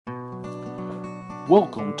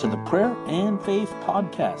Welcome to the Prayer and Faith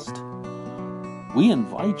Podcast. We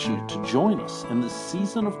invite you to join us in this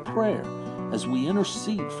season of prayer as we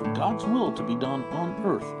intercede for God's will to be done on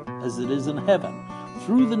earth as it is in heaven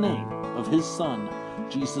through the name of His Son,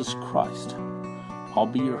 Jesus Christ. I'll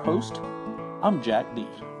be your host. I'm Jack D.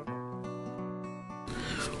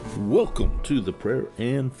 Welcome to the Prayer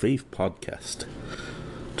and Faith Podcast.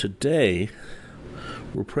 Today,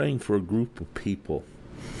 we're praying for a group of people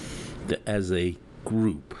that as a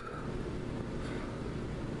group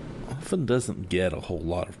often doesn't get a whole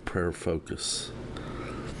lot of prayer focus.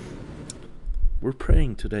 We're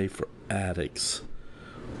praying today for addicts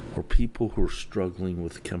or people who are struggling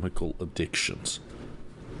with chemical addictions.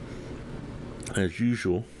 As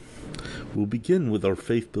usual, we'll begin with our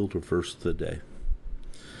Faith Builder verse of the day.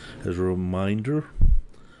 As a reminder,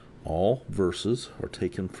 all verses are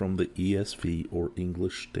taken from the ESV or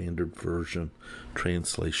English Standard Version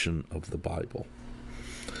translation of the Bible.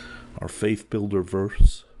 Our Faith Builder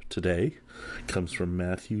verse today comes from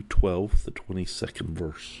Matthew 12, the 22nd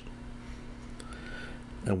verse.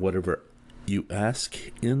 And whatever you ask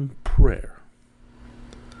in prayer,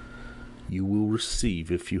 you will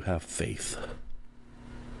receive if you have faith.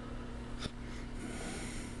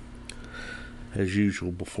 As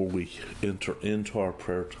usual, before we enter into our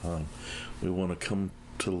prayer time, we want to come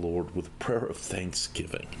to the Lord with a prayer of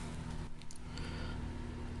thanksgiving.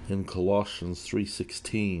 In Colossians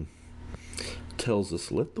 3:16, tells us,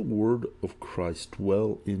 "Let the word of Christ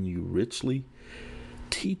dwell in you richly,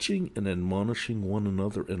 teaching and admonishing one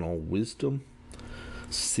another in all wisdom,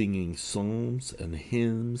 singing psalms and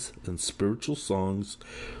hymns and spiritual songs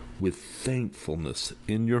with thankfulness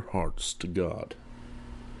in your hearts to God."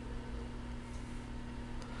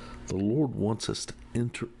 The Lord wants us to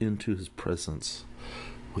enter into His presence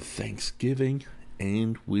with thanksgiving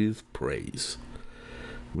and with praise.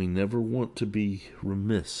 We never want to be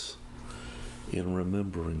remiss in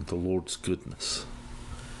remembering the Lord's goodness.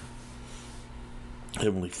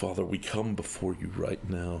 Heavenly Father, we come before you right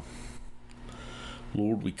now.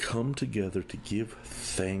 Lord, we come together to give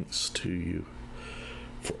thanks to you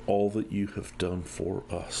for all that you have done for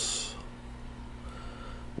us.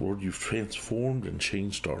 Lord, you've transformed and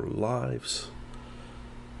changed our lives.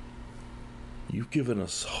 You've given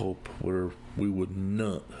us hope where we would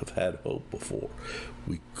not have had hope before.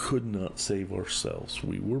 We could not save ourselves.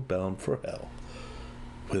 We were bound for hell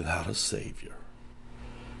without a Savior.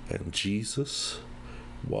 And Jesus,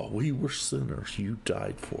 while we were sinners, you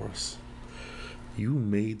died for us. You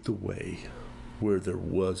made the way where there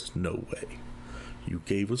was no way. You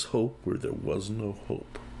gave us hope where there was no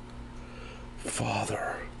hope.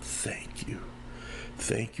 Father, thank you.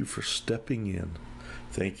 Thank you for stepping in.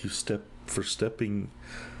 Thank you for stepping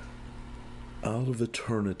out of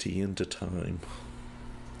eternity into time.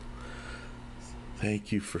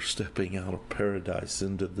 Thank you for stepping out of paradise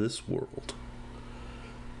into this world.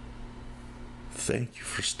 Thank you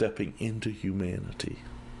for stepping into humanity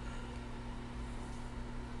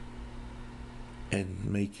and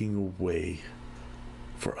making a way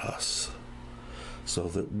for us so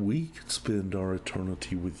that we could spend our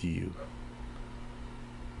eternity with you.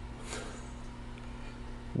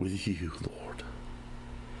 With you, Lord.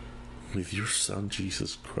 With your Son,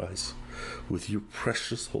 Jesus Christ. With your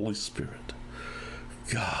precious Holy Spirit.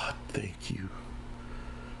 God, thank you.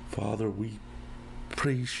 Father, we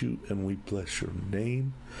praise you and we bless your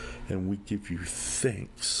name and we give you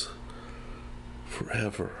thanks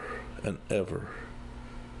forever and ever.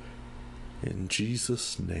 In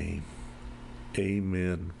Jesus' name,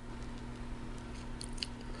 amen.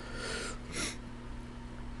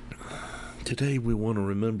 Today we want to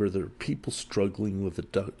remember there are people struggling with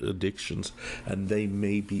addictions, and they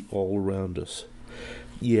may be all around us.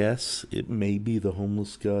 Yes, it may be the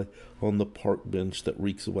homeless guy on the park bench that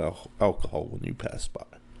reeks of alcohol when you pass by.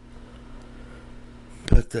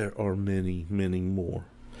 But there are many, many more.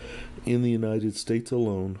 In the United States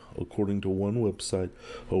alone, according to one website,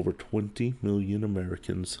 over 20 million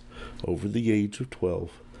Americans over the age of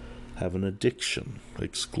 12 have an addiction,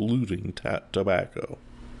 excluding tobacco.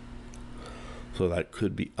 So that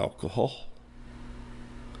could be alcohol.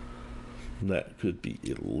 That could be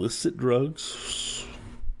illicit drugs.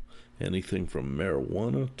 Anything from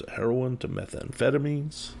marijuana to heroin to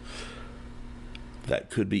methamphetamines. That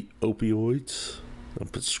could be opioids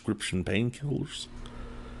and prescription painkillers.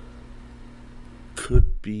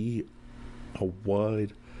 Could be a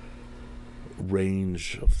wide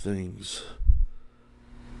range of things.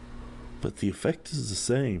 But the effect is the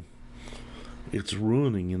same. It's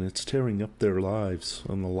ruining and it's tearing up their lives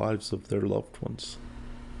and the lives of their loved ones.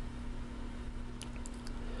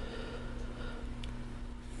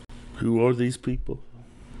 Who are these people?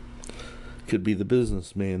 Could be the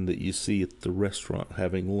businessman that you see at the restaurant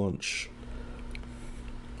having lunch.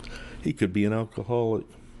 He could be an alcoholic.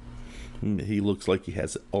 He looks like he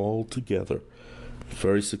has it all together.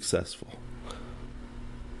 Very successful.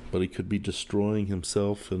 But he could be destroying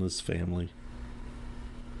himself and his family.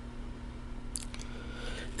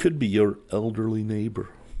 Could be your elderly neighbor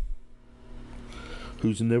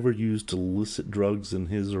who's never used illicit drugs in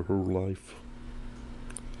his or her life.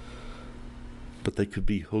 But they could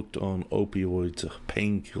be hooked on opioids,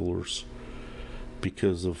 painkillers,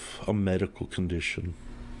 because of a medical condition.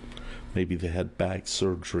 Maybe they had back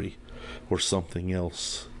surgery or something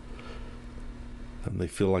else, and they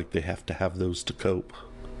feel like they have to have those to cope.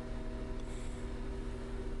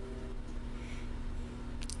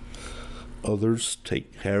 Others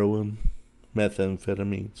take heroin,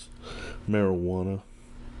 methamphetamines, marijuana,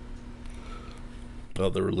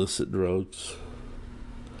 other illicit drugs,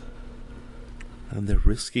 and they're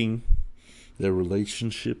risking their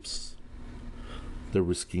relationships, they're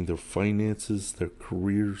risking their finances, their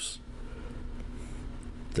careers,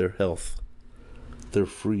 their health, their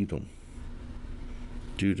freedom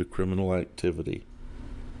due to criminal activity.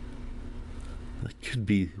 They could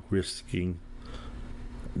be risking,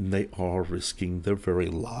 and they are risking their very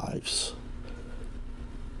lives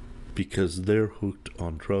because they're hooked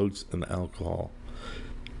on drugs and alcohol.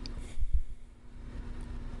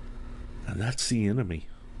 And that's the enemy.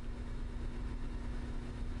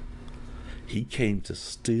 He came to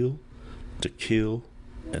steal, to kill,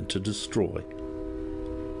 and to destroy.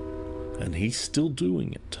 And he's still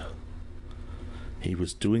doing it. He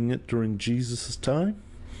was doing it during Jesus' time.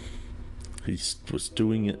 He was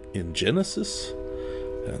doing it in Genesis.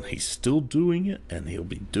 And he's still doing it, and he'll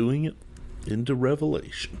be doing it into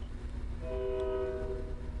Revelation.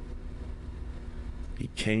 He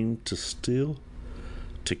came to steal,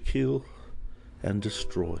 to kill, and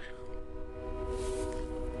destroy.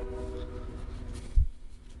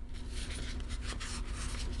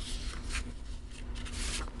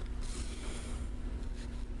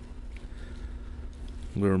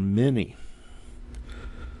 There are many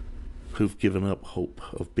who've given up hope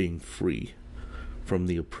of being free from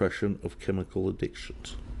the oppression of chemical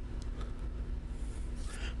addictions.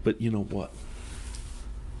 But you know what?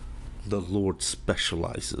 The Lord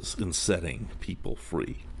specializes in setting people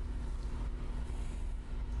free.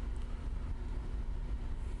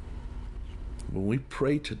 When we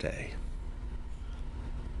pray today,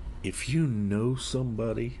 if you know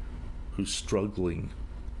somebody who's struggling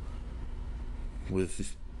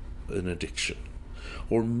with an addiction,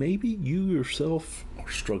 or maybe you yourself are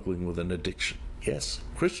struggling with an addiction. Yes,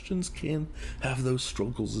 Christians can have those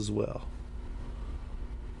struggles as well.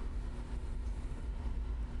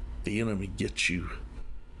 The enemy gets you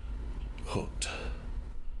hooked,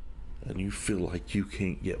 and you feel like you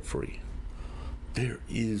can't get free. There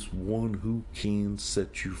is one who can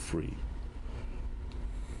set you free.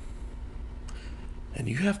 And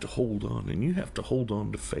you have to hold on, and you have to hold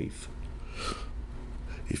on to faith.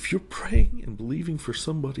 If you're praying and believing for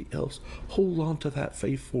somebody else, hold on to that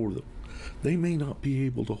faith for them. They may not be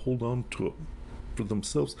able to hold on to it for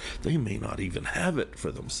themselves. They may not even have it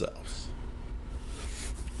for themselves.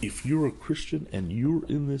 If you're a Christian and you're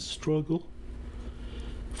in this struggle,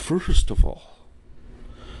 first of all,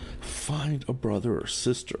 find a brother or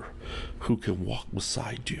sister who can walk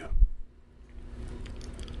beside you.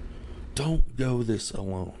 Don't go this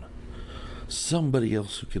alone. Somebody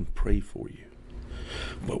else who can pray for you.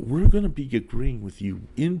 But we're going to be agreeing with you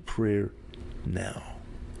in prayer now.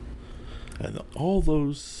 And all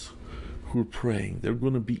those who are praying, they're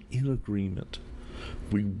going to be in agreement.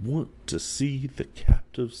 We want to see the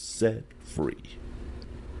captives set free.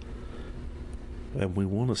 And we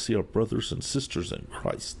want to see our brothers and sisters in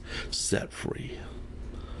Christ set free.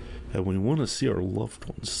 And we want to see our loved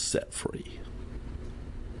ones set free.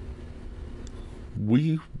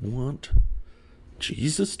 We want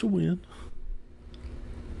Jesus to win.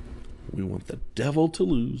 We want the devil to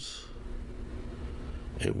lose.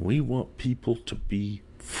 And we want people to be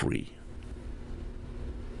free.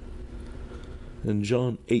 In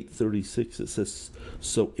John 8:36 it says,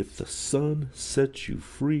 "So if the Son sets you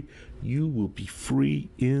free, you will be free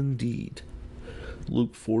indeed."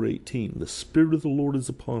 Luke 4:18, "The Spirit of the Lord is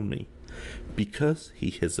upon me, because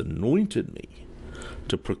he has anointed me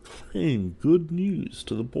to proclaim good news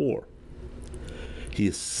to the poor. He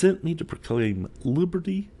has sent me to proclaim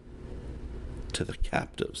liberty to the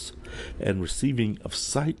captives and receiving of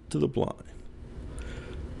sight to the blind,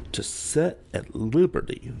 to set at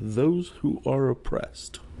liberty those who are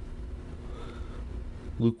oppressed."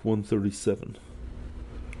 Luke 1:37,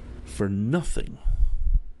 "For nothing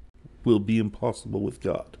will be impossible with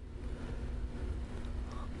God.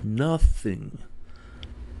 Nothing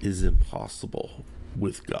is impossible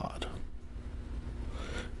with God.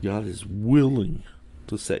 God is willing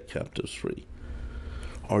to set captives free.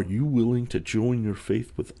 Are you willing to join your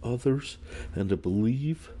faith with others and to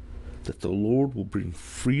believe that the Lord will bring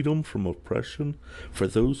freedom from oppression for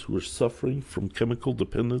those who are suffering from chemical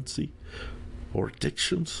dependency or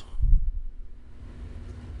addictions?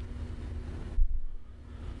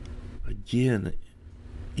 Again,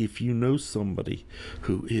 if you know somebody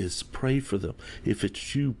who is, pray for them. If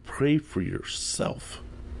it's you, pray for yourself.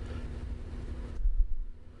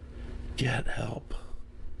 Get help.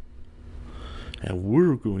 And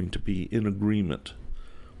we're going to be in agreement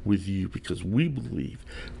with you because we believe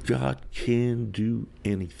God can do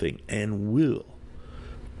anything and will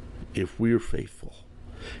if we're faithful,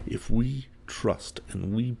 if we trust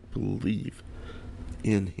and we believe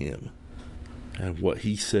in Him and what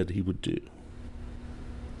He said He would do.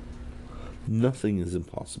 Nothing is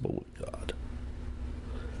impossible with God.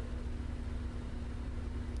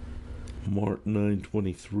 Mark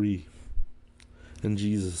 9:23, and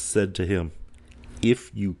Jesus said to him,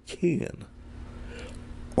 if you can,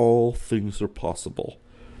 all things are possible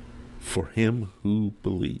for him who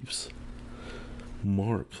believes.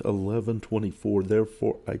 Mark 11:24,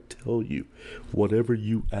 therefore I tell you, whatever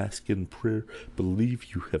you ask in prayer,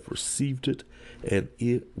 believe you have received it, and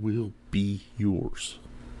it will be yours.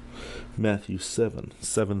 Matthew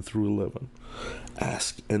 7:7-11,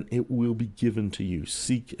 ask and it will be given to you,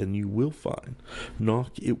 seek and you will find,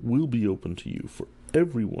 knock it will be open to you, for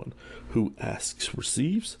everyone who asks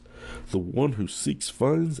receives, the one who seeks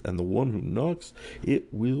finds, and the one who knocks it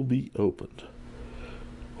will be opened.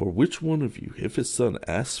 Or which one of you, if his son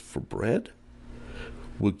asks for bread,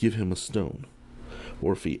 will give him a stone?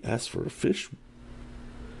 Or if he asks for a fish,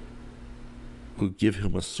 will give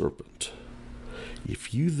him a serpent?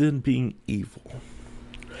 If you then, being evil,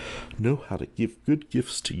 know how to give good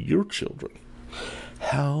gifts to your children,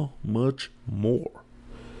 how much more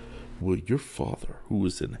will your Father who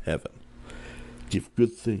is in heaven give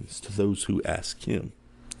good things to those who ask him?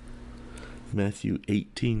 Matthew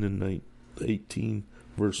 18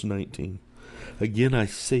 verse 19. Again I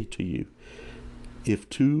say to you, if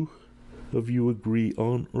two of you agree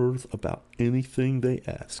on earth about anything they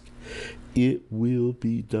ask, it will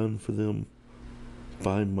be done for them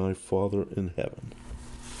by my Father in heaven.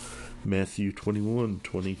 Matthew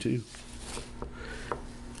 21:22.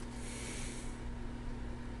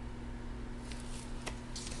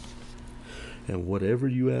 And whatever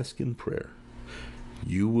you ask in prayer,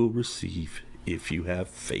 you will receive if you have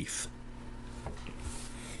faith.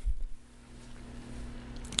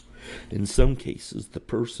 In some cases, the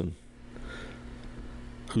person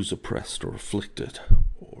who's oppressed or afflicted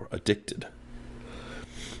or addicted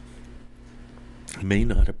may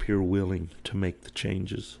not appear willing to make the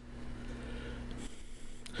changes.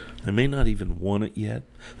 They may not even want it yet.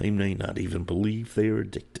 They may not even believe they are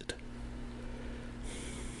addicted.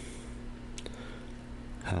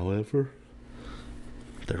 However,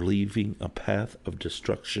 they're leaving a path of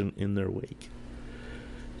destruction in their wake.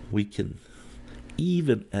 We can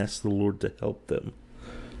even ask the Lord to help them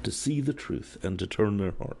to see the truth and to turn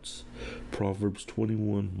their hearts. Proverbs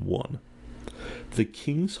 21:1. The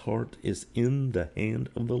king's heart is in the hand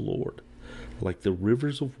of the Lord, like the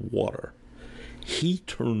rivers of water. He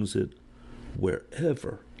turns it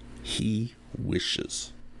wherever he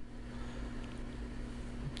wishes.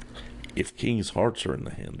 If kings' hearts are in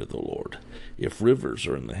the hand of the Lord, if rivers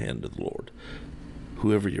are in the hand of the Lord,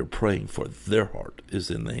 whoever you're praying for, their heart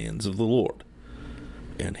is in the hands of the Lord.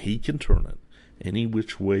 And he can turn it any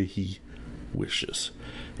which way he wishes.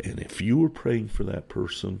 And if you are praying for that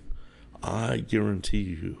person, I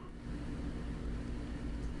guarantee you,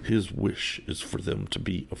 his wish is for them to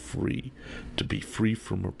be free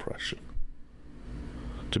from oppression,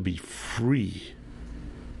 to be free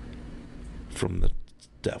from the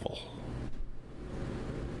devil,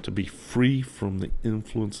 to be free from the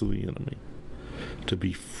influence of the enemy, to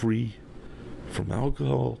be free from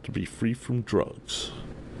alcohol, to be free from drugs.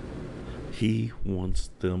 He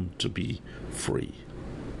wants them to be free.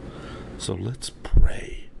 So let's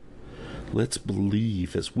pray. Let's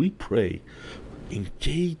believe as we pray.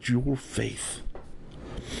 Engage your faith.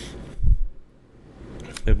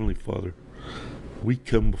 Heavenly Father, we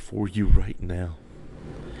come before you right now.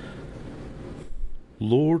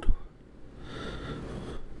 Lord,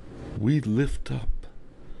 we lift up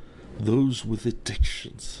those with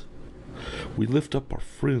addictions. We lift up our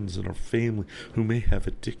friends and our family who may have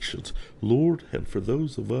addictions. Lord, and for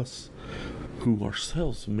those of us who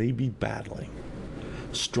ourselves may be battling,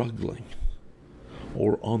 struggling,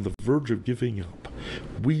 or on the verge of giving up,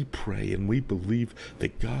 we pray and we believe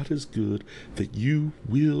that God is good, that you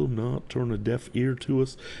will not turn a deaf ear to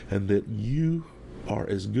us, and that you are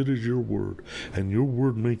as good as your word. And your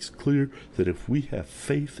word makes clear that if we have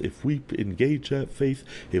faith, if we engage that faith,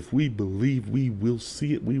 if we believe, we will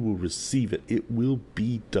see it, we will receive it, it will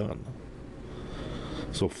be done.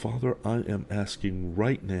 So Father, I am asking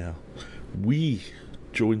right now, we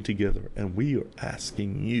join together and we are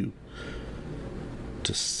asking you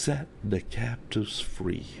to set the captives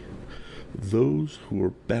free. Those who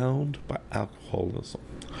are bound by alcoholism,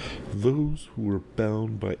 those who are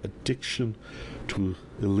bound by addiction to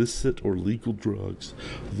illicit or legal drugs,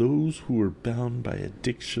 those who are bound by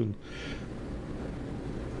addiction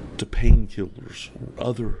to painkillers or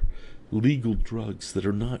other legal drugs that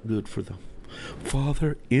are not good for them.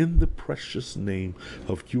 Father, in the precious name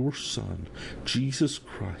of your Son, Jesus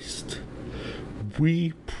Christ,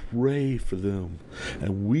 we pray for them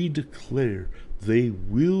and we declare they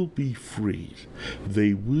will be freed.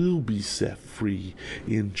 They will be set free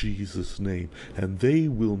in Jesus' name. And they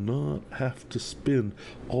will not have to spend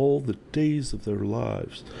all the days of their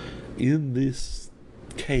lives in this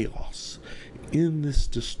chaos, in this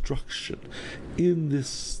destruction, in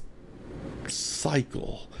this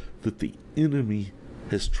cycle that the enemy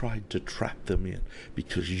has tried to trap them in.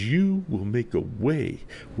 Because you will make a way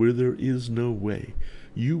where there is no way.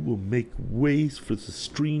 You will make ways for the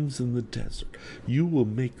streams in the desert. You will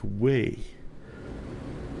make way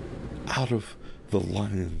out of the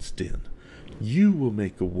lion's den. You will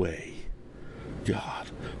make a way,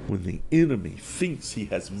 God, when the enemy thinks he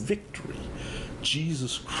has victory.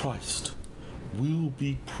 Jesus Christ will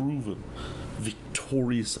be proven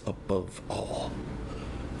victorious above all.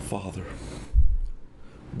 Father,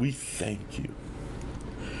 we thank you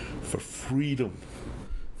for freedom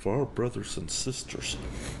for our brothers and sisters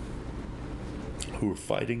who are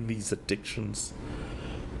fighting these addictions,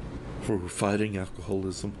 who are fighting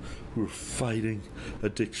alcoholism, who are fighting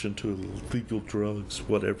addiction to illegal drugs,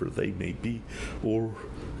 whatever they may be, or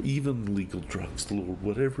even legal drugs, Lord,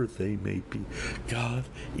 whatever they may be. God,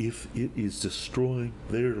 if it is destroying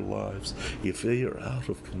their lives, if they are out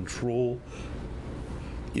of control,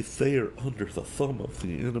 if they are under the thumb of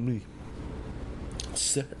the enemy,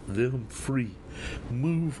 set them free.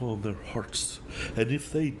 Move on their hearts. And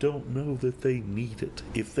if they don't know that they need it,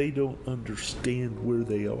 if they don't understand where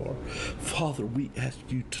they are, Father, we ask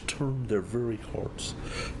you to turn their very hearts,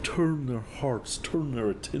 turn their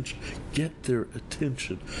attention, get their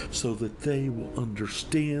attention so that they will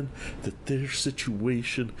understand that their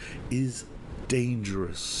situation is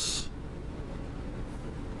dangerous.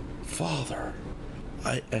 Father,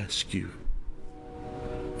 I ask you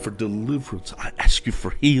for deliverance. I ask you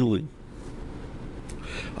for healing.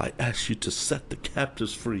 I ask you to set the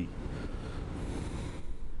captives free.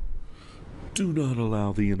 Do not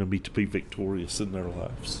allow the enemy to be victorious in their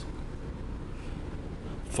lives.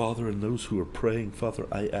 Father, and those who are praying, Father,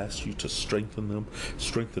 I ask you to strengthen them,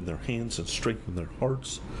 strengthen their hands, and strengthen their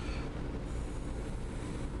hearts.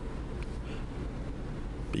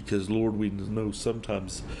 Because, Lord, we know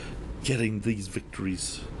sometimes getting these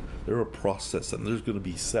victories, they're a process and there's going to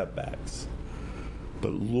be setbacks.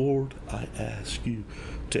 But Lord, I ask you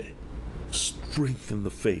to strengthen the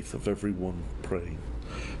faith of everyone praying.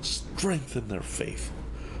 Strengthen their faith.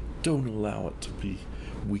 Don't allow it to be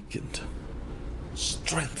weakened.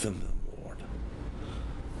 Strengthen them, Lord,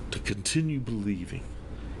 to continue believing,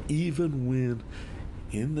 even when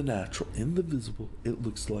in the natural, in the visible, it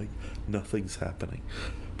looks like nothing's happening.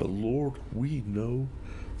 But Lord, we know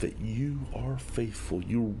that you are faithful.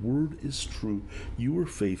 Your word is true. You are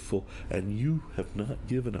faithful, and you have not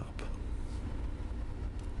given up.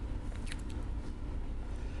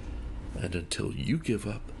 And until you give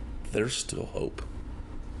up, there's still hope.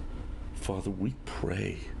 Father, we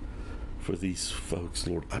pray for these folks,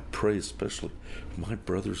 Lord. I pray especially for my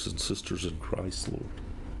brothers and sisters in Christ, Lord,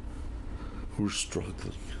 who are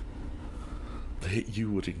struggling, that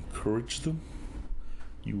you would encourage them,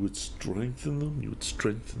 you would strengthen them, you would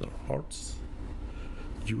strengthen their hearts,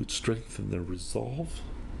 you would strengthen their resolve,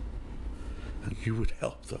 and you would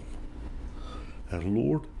help them. And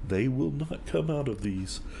Lord, they will not come out of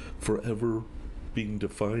these forever being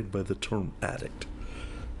defined by the term addict.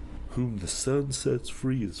 Whom the Son sets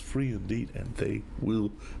free is free indeed, and they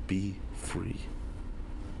will be free.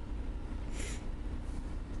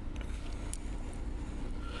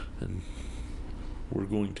 And we're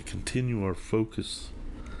going to continue our focus.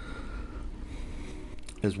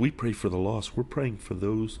 As we pray for the lost, we're praying for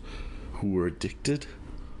those who are addicted,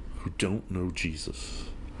 who don't know Jesus.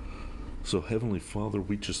 So Heavenly Father,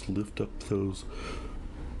 we just lift up those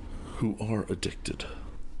who are addicted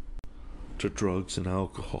to drugs and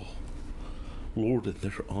alcohol. Lord, and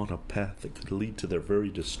they're on a path that could lead to their very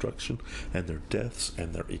destruction and their deaths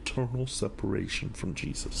and their eternal separation from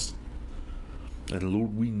Jesus. And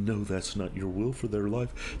Lord, we know that's not your will for their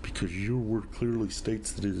life, because your word clearly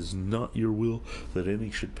states that it is not your will that any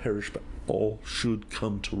should perish, but all should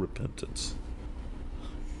come to repentance.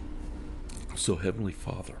 So, Heavenly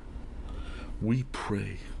Father, we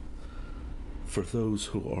pray for those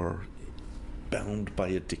who are bound by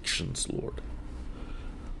addictions, Lord.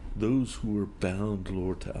 Those who are bound,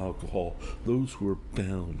 Lord, to alcohol. Those who are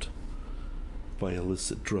bound by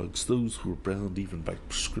illicit drugs. Those who are bound even by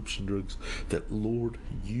prescription drugs. That, Lord,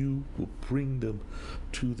 you will bring them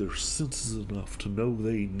to their senses enough to know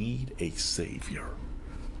they need a Savior.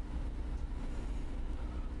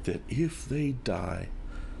 That if they die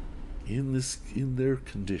in their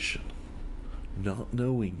condition, not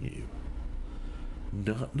knowing you,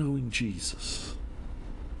 not knowing Jesus,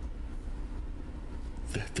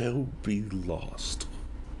 that they'll be lost.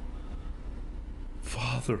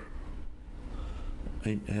 Father,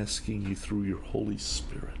 I'm asking you through your Holy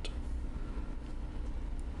Spirit,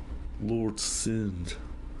 Lord, send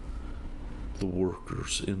the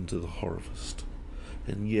workers into the harvest.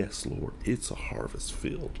 And yes, Lord, it's a harvest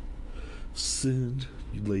field. Send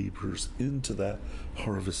laborers into that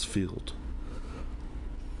harvest field.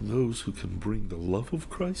 Those who can bring the love of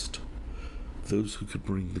Christ, those who could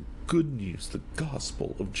bring the good news, the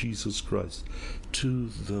gospel of Jesus Christ to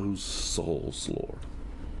those souls, Lord.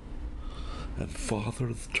 And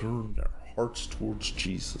Father, turn their hearts towards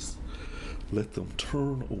Jesus. Let them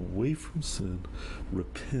turn away from sin,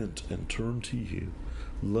 repent, and turn to you,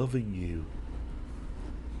 loving you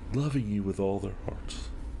with all their hearts.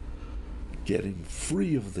 Getting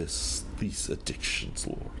free of these addictions,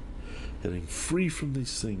 Lord. Getting free from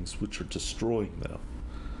these things which are destroying them.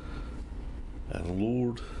 And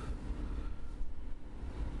Lord,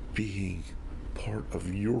 being part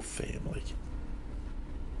of your family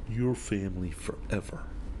forever.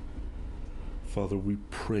 Father, we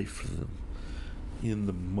pray for them in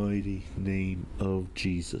the mighty name of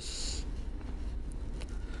Jesus.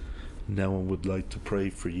 Now I would like to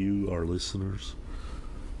pray for you, our listeners.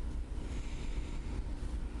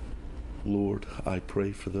 Lord, I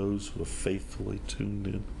pray for those who have faithfully tuned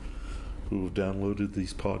in, who have downloaded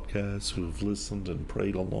these podcasts, who have listened and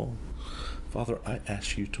prayed along. Father, I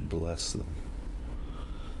ask you to bless them.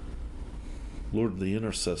 Lord, the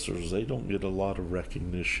intercessors, they don't get a lot of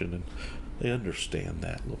recognition, and they understand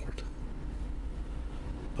that, Lord.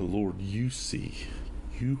 But Lord, you see,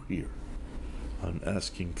 you hear. I'm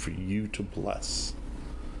asking for you to bless.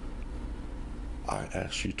 I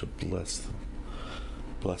ask you to bless them.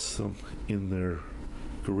 Bless them in their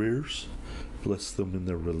careers. Bless them in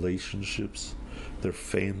their relationships, their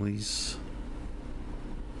families.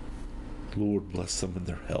 Lord, bless them in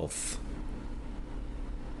their health.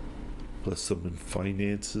 Bless them in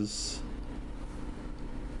finances.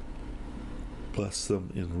 Bless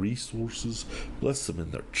them in resources. Bless them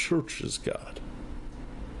in their churches, God.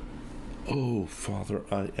 Oh, Father,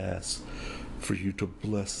 I ask for you to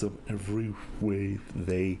bless them every way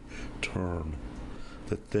they turn,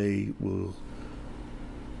 that they will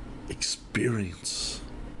experience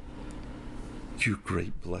your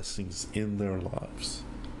great blessings in their lives.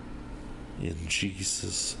 In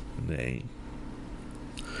Jesus' name.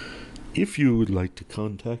 If you would like to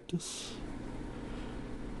contact us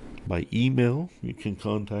by email, you can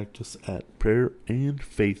contact us at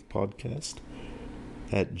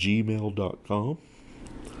prayerandfaithpodcast@gmail.com.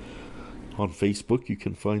 On Facebook, you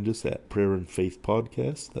can find us at Prayer and Faith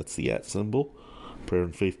Podcast. That's the @ symbol, Prayer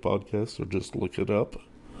and Faith Podcast, or just look it up.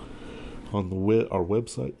 On the our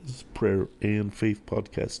website is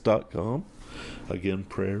prayerandfaithpodcast.com. Again,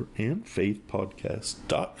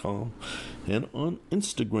 prayerandfaithpodcast.com. And on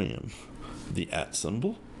Instagram, the @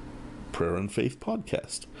 symbol, Prayer and Faith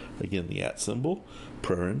Podcast. Again, the @ symbol,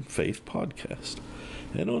 Prayer and Faith Podcast.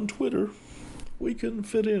 And on Twitter, we can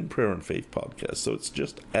fit in Prayer and Faith Podcast, so it's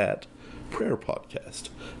just @Prayer Podcast.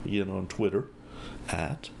 Again, on Twitter,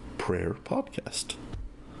 @Prayer Podcast.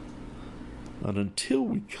 And until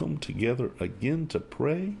we come together again to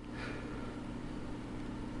pray,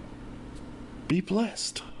 be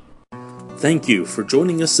blessed. Thank you for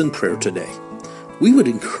joining us in prayer today. We would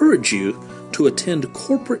encourage you to attend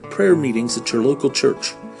corporate prayer meetings at your local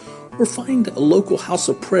church, or find a local house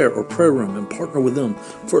of prayer or prayer room and partner with them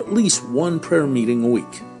for at least one prayer meeting a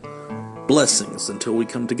week. Blessings until we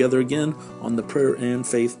come together again on the Prayer and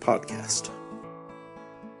Faith Podcast.